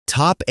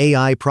Top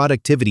AI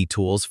productivity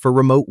tools for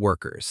remote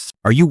workers.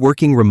 Are you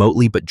working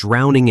remotely but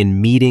drowning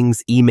in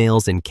meetings,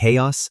 emails, and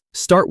chaos?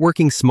 Start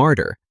working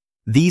smarter.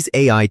 These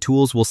AI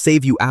tools will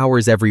save you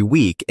hours every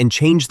week and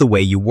change the way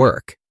you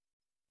work.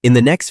 In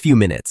the next few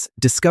minutes,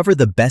 discover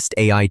the best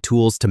AI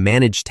tools to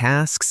manage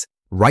tasks,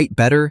 write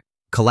better,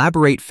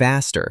 collaborate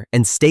faster,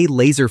 and stay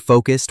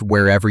laser-focused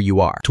wherever you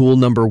are. Tool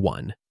number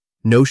 1.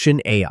 Notion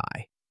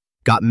AI.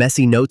 Got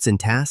messy notes and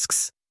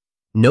tasks?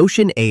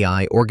 Notion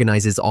AI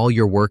organizes all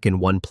your work in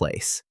one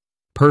place.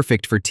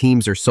 Perfect for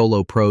teams or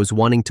solo pros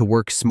wanting to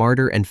work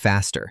smarter and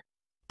faster.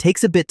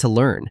 Takes a bit to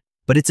learn,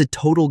 but it's a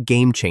total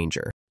game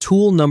changer.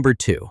 Tool number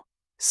 2.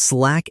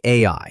 Slack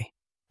AI.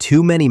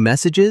 Too many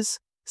messages?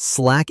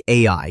 Slack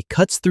AI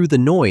cuts through the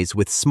noise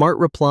with smart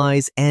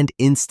replies and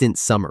instant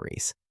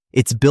summaries.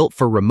 It's built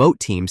for remote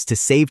teams to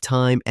save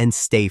time and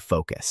stay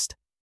focused.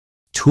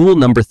 Tool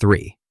number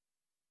 3.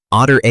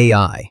 Otter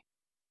AI.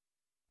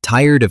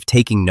 Tired of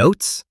taking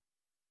notes?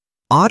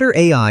 Otter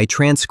AI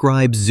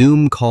transcribes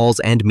Zoom calls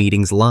and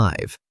meetings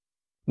live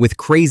with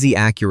crazy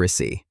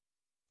accuracy,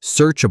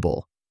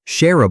 searchable,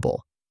 shareable,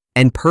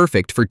 and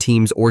perfect for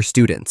teams or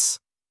students.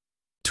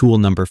 Tool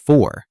number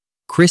 4.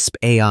 Krisp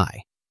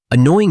AI.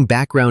 Annoying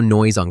background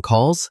noise on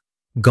calls?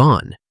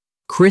 Gone.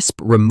 Krisp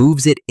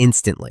removes it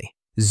instantly.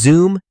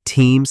 Zoom,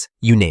 Teams,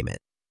 you name it.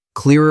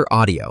 Clearer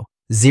audio,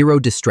 zero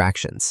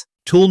distractions.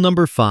 Tool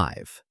number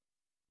 5.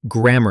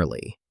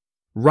 Grammarly.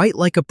 Write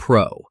like a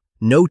pro.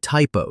 No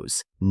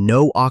typos,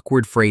 no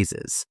awkward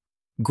phrases.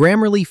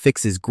 Grammarly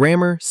fixes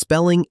grammar,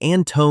 spelling,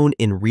 and tone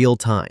in real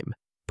time.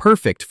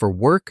 Perfect for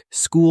work,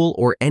 school,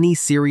 or any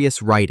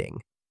serious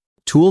writing.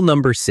 Tool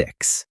number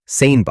 6.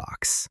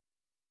 Sanebox.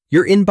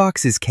 Your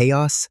inbox is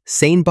chaos,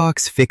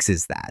 Sanebox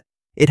fixes that.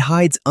 It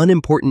hides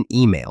unimportant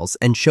emails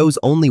and shows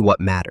only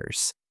what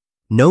matters.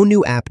 No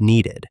new app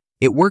needed.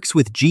 It works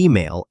with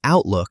Gmail,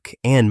 Outlook,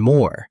 and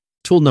more.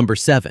 Tool number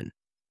 7.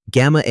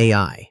 Gamma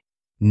AI.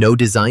 No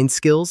design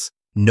skills?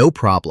 No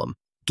problem.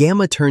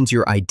 Gamma turns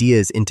your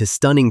ideas into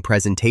stunning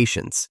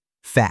presentations.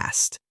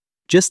 Fast.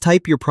 Just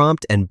type your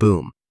prompt and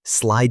boom,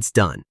 slides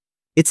done.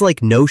 It's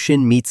like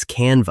Notion meets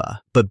Canva,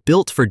 but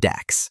built for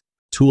decks.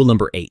 Tool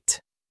number 8.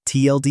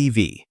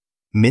 TLDV.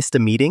 Missed a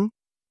meeting?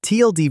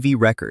 TLDV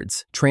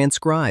records,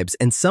 transcribes,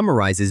 and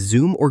summarizes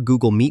Zoom or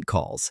Google Meet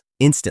calls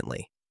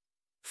instantly.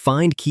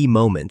 Find key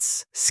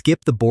moments,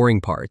 skip the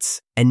boring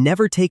parts, and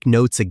never take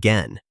notes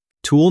again.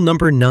 Tool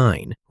number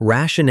 9.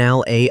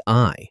 Rationale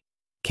AI.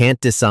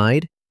 Can't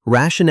decide?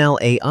 Rationale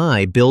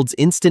AI builds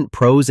instant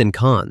pros and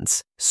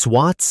cons,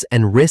 SWOTs,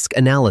 and risk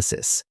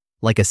analysis,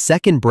 like a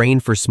second brain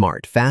for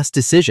smart, fast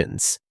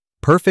decisions.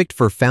 Perfect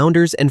for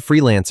founders and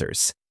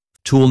freelancers.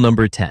 Tool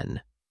number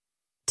 10.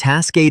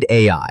 Taskade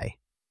AI.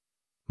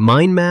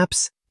 Mind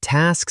maps,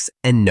 tasks,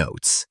 and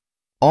notes,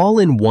 all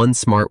in one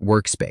smart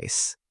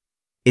workspace.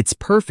 It's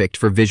perfect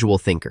for visual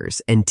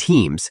thinkers and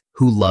teams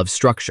who love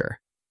structure,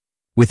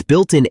 with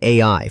built-in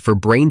AI for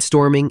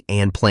brainstorming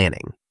and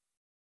planning.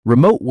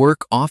 Remote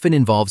work often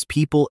involves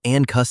people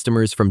and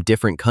customers from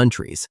different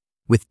countries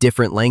with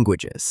different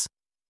languages.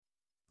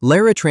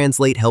 Lara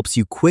Translate helps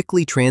you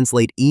quickly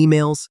translate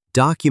emails,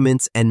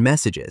 documents, and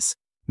messages,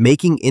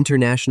 making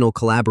international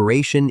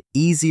collaboration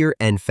easier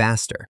and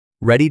faster.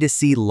 Ready to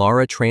see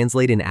Lara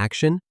Translate in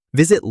action?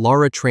 Visit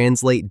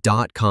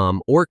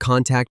laratranslate.com or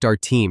contact our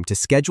team to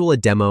schedule a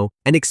demo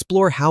and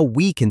explore how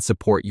we can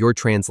support your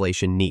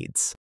translation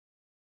needs.